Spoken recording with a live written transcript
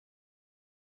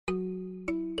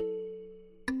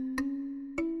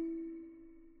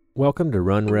Welcome to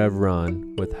Run Rev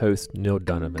Run with host Neil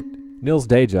Donovan. Neil's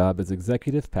day job is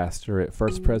executive pastor at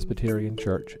First Presbyterian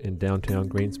Church in downtown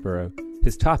Greensboro.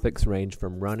 His topics range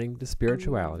from running to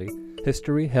spirituality,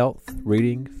 history, health,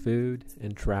 reading, food,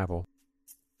 and travel.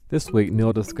 This week,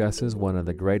 Neil discusses one of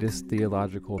the greatest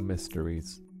theological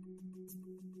mysteries.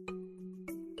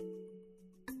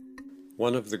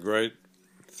 One of the great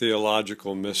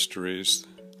theological mysteries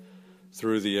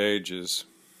through the ages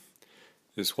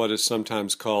is what is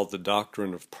sometimes called the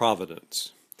doctrine of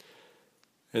providence.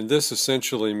 And this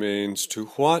essentially means, to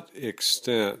what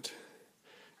extent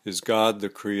is God the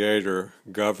Creator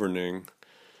governing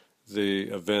the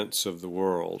events of the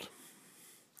world?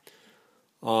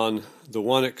 On the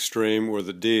one extreme were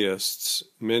the deists,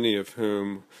 many of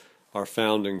whom our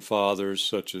founding fathers,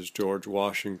 such as George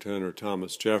Washington or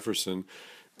Thomas Jefferson,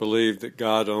 believed that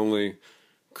God only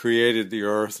created the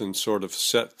earth and sort of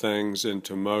set things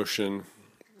into motion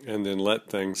and then let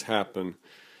things happen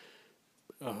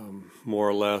more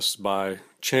or less by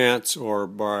chance or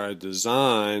by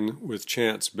design, with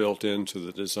chance built into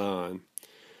the design.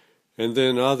 And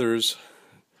then others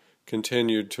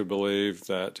continued to believe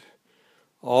that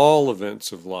all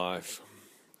events of life,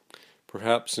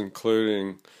 perhaps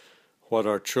including what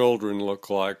our children look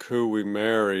like, who we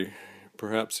marry,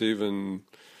 perhaps even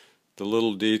the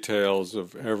little details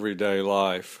of everyday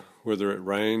life, whether it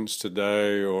rains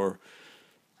today or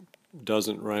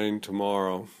doesn't rain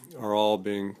tomorrow, are all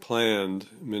being planned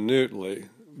minutely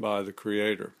by the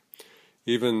Creator.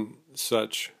 Even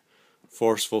such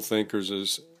forceful thinkers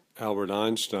as Albert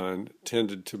Einstein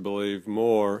tended to believe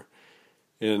more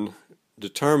in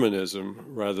determinism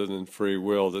rather than free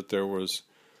will, that there was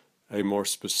a more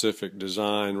specific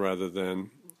design rather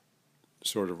than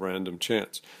sort of random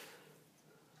chance.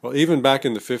 Well, even back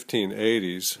in the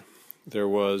 1580s, there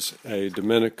was a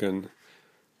Dominican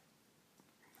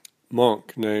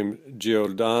monk named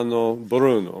Giordano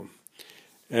Bruno,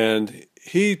 and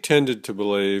he tended to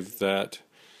believe that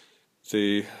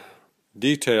the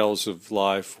details of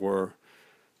life were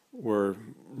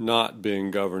not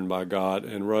being governed by God,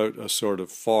 and wrote a sort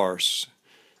of farce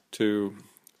to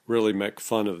really make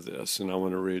fun of this. And I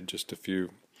want to read just a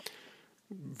few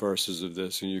verses of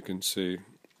this, and you can see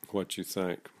what you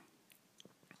think.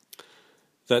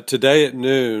 That today at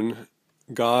noon,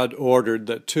 God ordered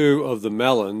that 2 of the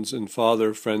melons in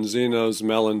Father Franzino's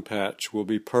melon patch will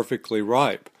be perfectly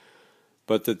ripe,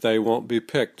 but that they won't be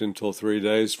picked until 3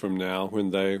 days from now,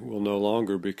 when they will no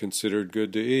longer be considered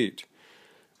good to eat.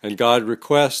 And God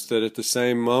requests that at the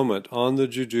same moment, on the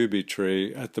jujube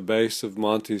tree at the base of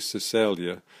Monte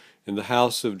Cecilia, in the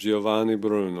house of Giovanni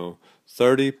Bruno,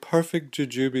 30 perfect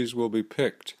jujubes will be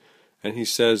picked, and he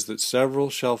says that several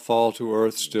shall fall to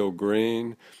earth still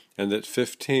green, and that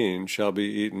 15 shall be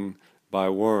eaten by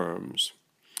worms.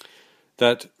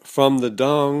 That from the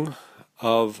dung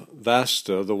of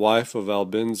Vasta, the wife of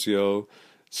Albinzio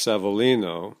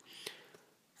Savolino,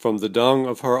 from the dung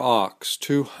of her ox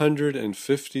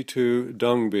 252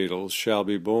 dung beetles shall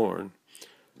be born,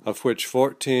 of which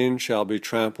 14 shall be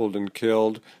trampled and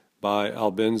killed by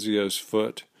Albinzio's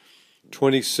foot,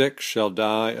 26 shall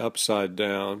die upside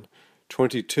down,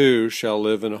 22 shall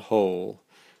live in a hole,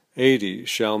 80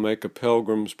 shall make a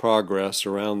pilgrim's progress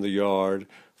around the yard,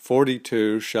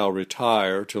 42 shall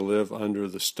retire to live under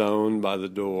the stone by the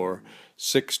door,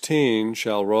 16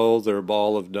 shall roll their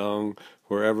ball of dung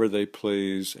wherever they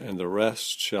please, and the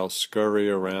rest shall scurry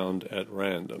around at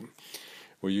random.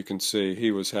 Well, you can see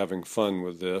he was having fun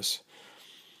with this.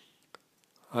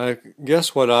 I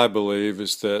guess what I believe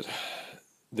is that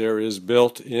there is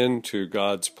built into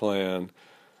God's plan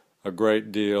a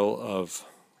great deal of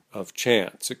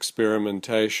chance,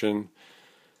 experimentation.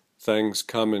 Things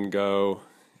come and go,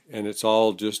 and it's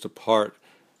all just a part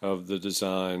of the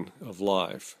design of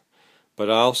life. But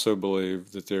I also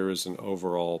believe that there is an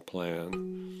overall plan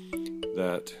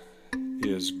that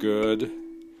is good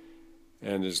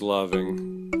and is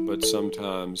loving, but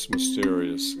sometimes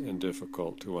mysterious and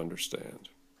difficult to understand.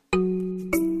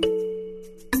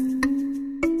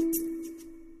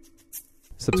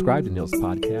 Subscribe to Neil's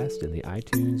podcast in the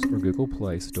iTunes or Google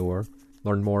Play Store.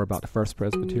 Learn more about the First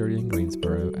Presbyterian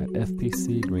Greensboro at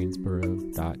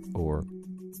fpcgreensboro.org.